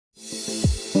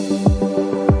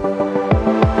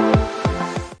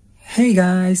Hey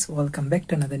guys, welcome back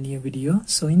to another new video.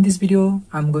 So in this video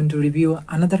I'm going to review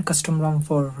another custom ROM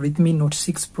for Redmi Note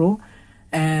 6 Pro,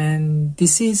 and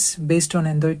this is based on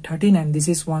Android 13 and this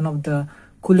is one of the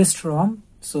coolest ROM.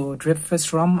 So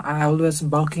Drepfest ROM, I always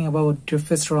barking about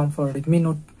Drepfest ROM for Redmi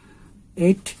Note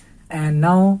 8 and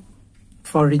now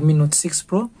for Redmi Note 6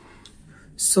 Pro.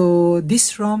 So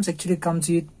this ROMs actually comes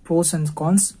with pros and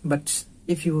cons, but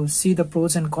if you see the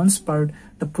pros and cons part,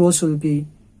 the pros will be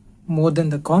more than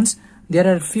the cons. There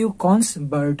are a few cons,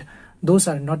 but those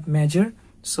are not major,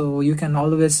 so you can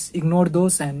always ignore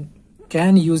those and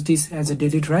can use this as a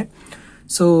daily drive.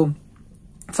 So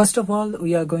first of all,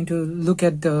 we are going to look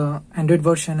at the Android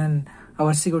version and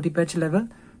our security patch level.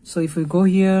 So if we go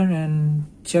here and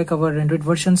check our Android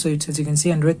version, so it's, as you can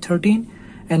see, Android 13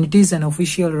 and it is an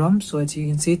official ROM. So as you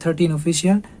can see, 13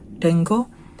 official Tango,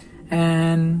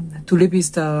 and Tulip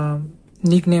is the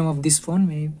nickname of this phone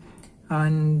maybe.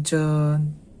 And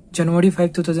January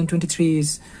 5, 2023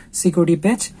 is security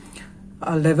patch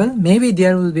level. Maybe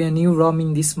there will be a new ROM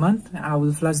in this month. I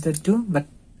will flash that too, but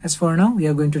as for now we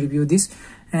are going to review this,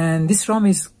 and this ROM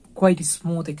is quite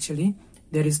smooth actually.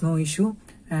 There is no issue,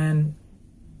 and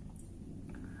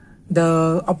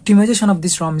the optimization of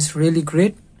this ROM is really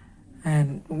great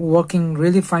and working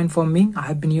really fine for me. I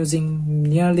have been using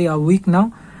nearly a week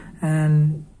now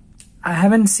and I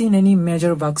haven't seen any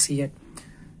major bugs yet.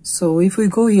 So if we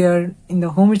go here in the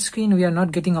home screen, we are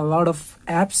not getting a lot of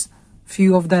apps,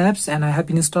 few of the apps, and I have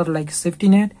installed like Safety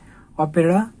Net,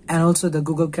 Opera, and also the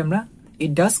Google Camera.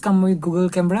 It does come with Google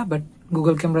Camera, but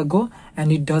Google Camera Go,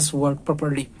 and it does work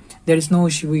properly. There is no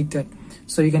issue with that.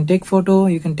 So you can take photo,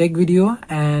 you can take video,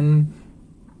 and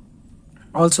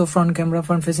also front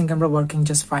facing camera working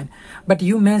just fine. But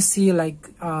you may see like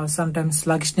sometimes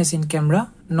sluggishness in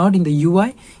camera, not in the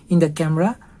UI, in the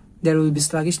camera there will be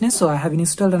sluggishness. So I have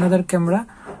installed another camera,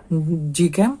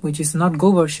 Gcam, which is not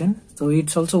Go version, so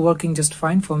it's also working just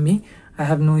fine for me. I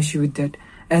have no issue with that.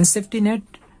 And Safety Net,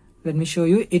 let me show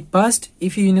you, it passed.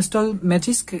 If you install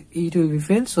Magisk, it will be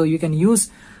failed, so you can use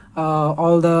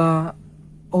all the,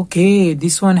 okay,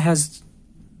 this one has,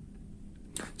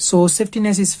 so Safety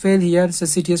Net is failed here, so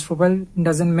CTS profile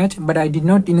doesn't match, but I did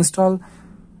not install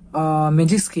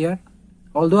Magisk here.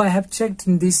 Although I have checked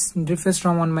this Drepfest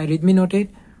ROM on my Redmi Note 8,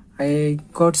 I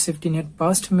got Safety Net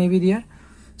passed maybe there.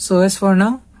 So as for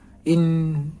now,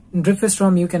 in Drepfest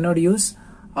ROM you cannot use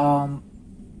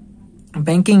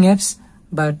banking apps,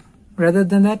 but rather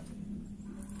than that,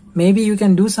 maybe you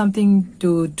can do something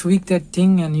to tweak that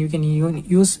thing and you can even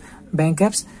use bank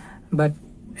apps. But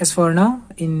as for now,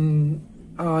 in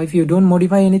if you don't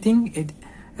modify anything,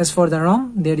 as for the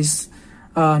ROM, there is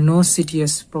no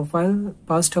CTS profile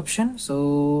passed option,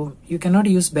 so you cannot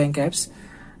use bank apps.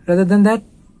 Rather than that,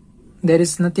 there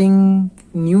is nothing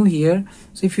new here.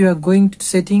 So if you are going to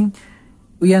setting,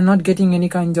 we are not getting any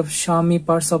kind of Xiaomi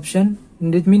parts option.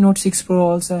 Redmi Note 6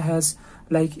 Pro also has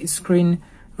like screen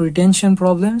retention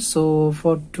problems, so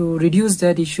to reduce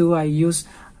that issue I use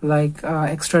like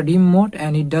extra dim mode,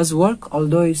 and it does work,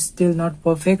 although it's still not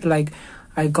perfect like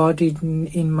I got it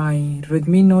in my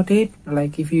Redmi Note 8.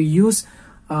 Like if you use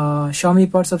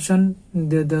Xiaomi parts option,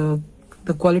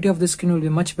 the quality of the screen will be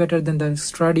much better than the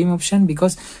extra dim option,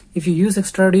 because if you use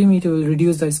extra dim it will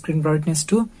reduce the screen brightness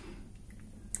too.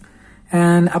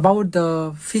 And about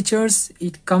the features,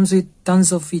 it comes with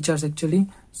tons of features actually.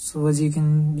 So as you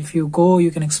can, if you go, you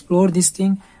can explore this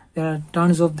thing. There are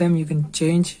tons of them. You can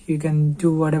change, you can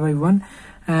do whatever you want.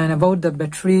 And about the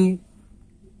battery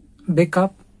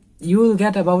backup, you will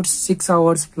get about 6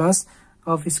 hours plus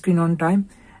of screen on time,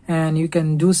 and you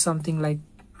can do something like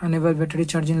enable battery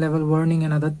charging level warning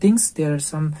and other things. There are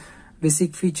some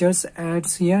basic features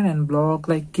adds here and block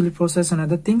like kill process and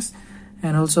other things,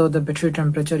 and also the battery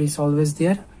temperature is always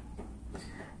there.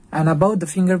 And about the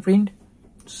fingerprint,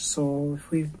 so if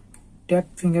we tap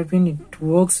fingerprint, it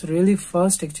works really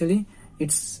fast actually.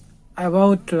 It's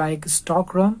about like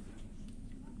stock ROM,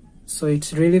 so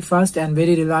it's really fast and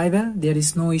very reliable. There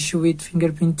is no issue with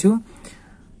fingerprint too.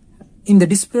 In the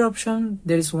display option,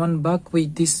 there is one bug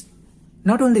with this.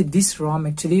 Not only this ROM,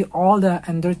 actually all the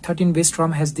Android 13 based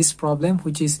ROM has this problem,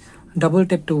 which is double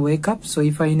tap to wake up. So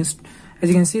if I as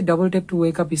you can see, double tap to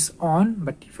wake up is on,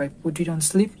 but if I put it on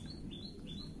sleep,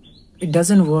 it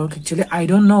doesn't work actually. I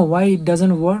don't know why it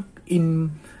doesn't work.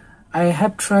 I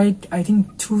have tried I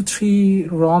think 2-3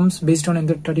 ROMs based on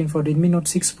Android 13 for Redmi Note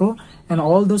 6 Pro, and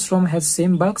all those ROM have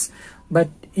same bugs. But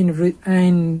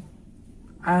in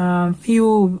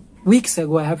few weeks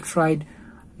ago I have tried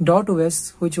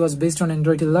 .os, which was based on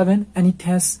Android 11, and it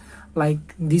has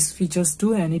like these features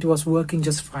too, and it was working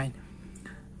just fine.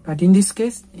 But in this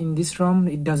case, in this ROM,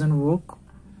 it doesn't work.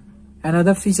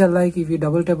 Another feature, like if you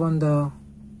double tap on the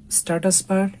status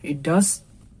bar, it does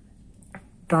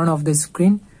turn off the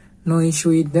screen, no issue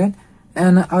with that.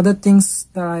 And other things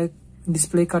like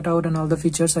display cutout and all the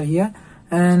features are here.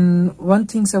 And one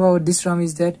thing about this ROM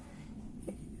is that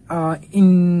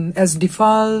as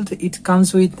default it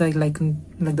comes with like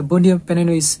the body panel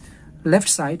is left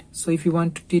side, so if you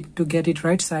want to get it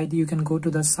right side, you can go to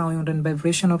the sound and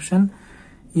vibration option.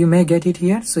 You may get it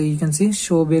here, so you can see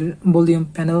show volume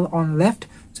panel on left,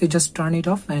 so you just turn it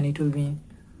off and it will be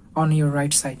on your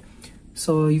right side.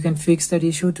 So you can fix that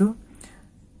issue too.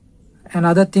 And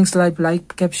other things like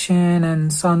light caption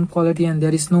and sound quality, and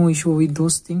there is no issue with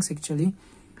those things actually.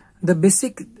 The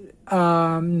basic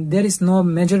there is no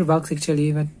major bugs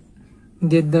actually, but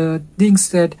the things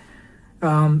that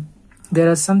there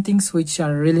are some things which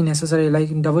are really necessary, like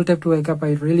in double tap to wake up.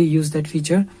 I really use that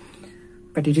feature,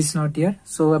 but it is not there.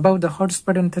 So about the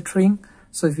hotspot and tethering,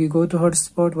 so if you go to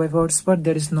hotspot, Wi-Fi hotspot,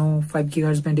 there is no 5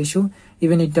 GHz band issue.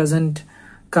 Even it doesn't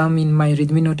come in my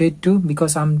Redmi Note 8 too,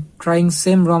 because I'm trying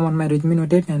same ROM on my Redmi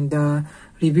Note 8 and the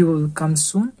review will come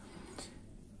soon.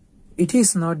 It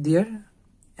is not there.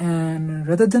 And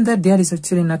rather than that, there is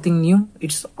actually nothing new.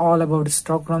 It's all about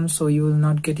stock ROM, so you will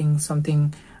not getting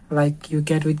something like you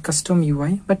get with custom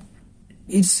UI, but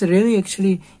it's really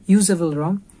actually usable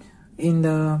ROM. In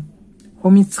the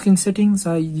home screen settings,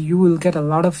 you will get a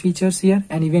lot of features here,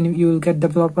 and even you will get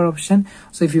developer option.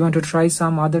 So if you want to try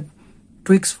some other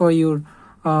tweaks for your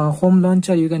home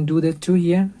launcher, you can do that too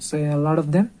here. So a lot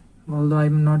of them, although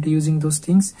I'm not using those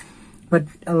things, but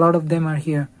a lot of them are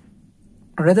here.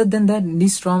 Rather than that,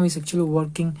 this ROM is actually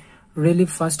working really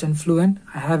fast and fluent.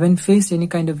 I haven't faced any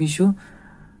kind of issue.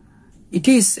 It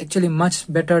is actually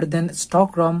much better than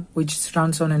stock ROM, which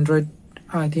runs on Android,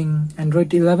 I think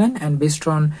Android 11, and based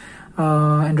on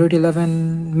Android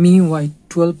 11 MIUI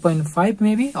 12.5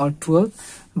 maybe, or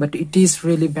 12, but it is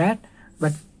really bad.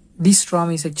 But this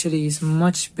ROM is actually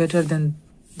much better than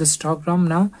the stock ROM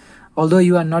now, although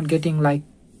you are not getting like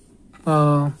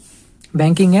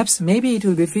banking apps. Maybe it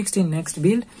will be fixed in next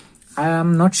build, I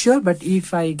am not sure, but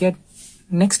if I get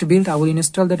next build, I will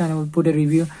install that and I will put a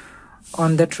review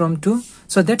on that ROM too.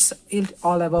 So that's it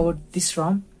all about this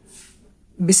ROM.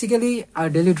 Basically a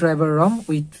daily driver ROM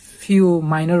with few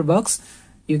minor bugs.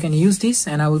 You can use this,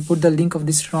 and I will put the link of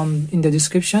this ROM in the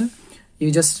description.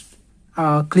 You just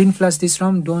clean flush this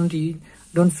ROM,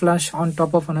 don't flush on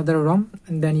top of another ROM,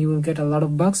 and then you will get a lot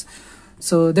of bugs.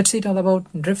 So that's it all about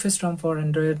Drepfest ROM for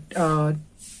Android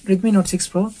Redmi Note 6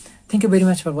 Pro. Thank you very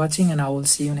much for watching, and I will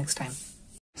see you next time.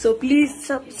 So please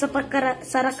subscribe.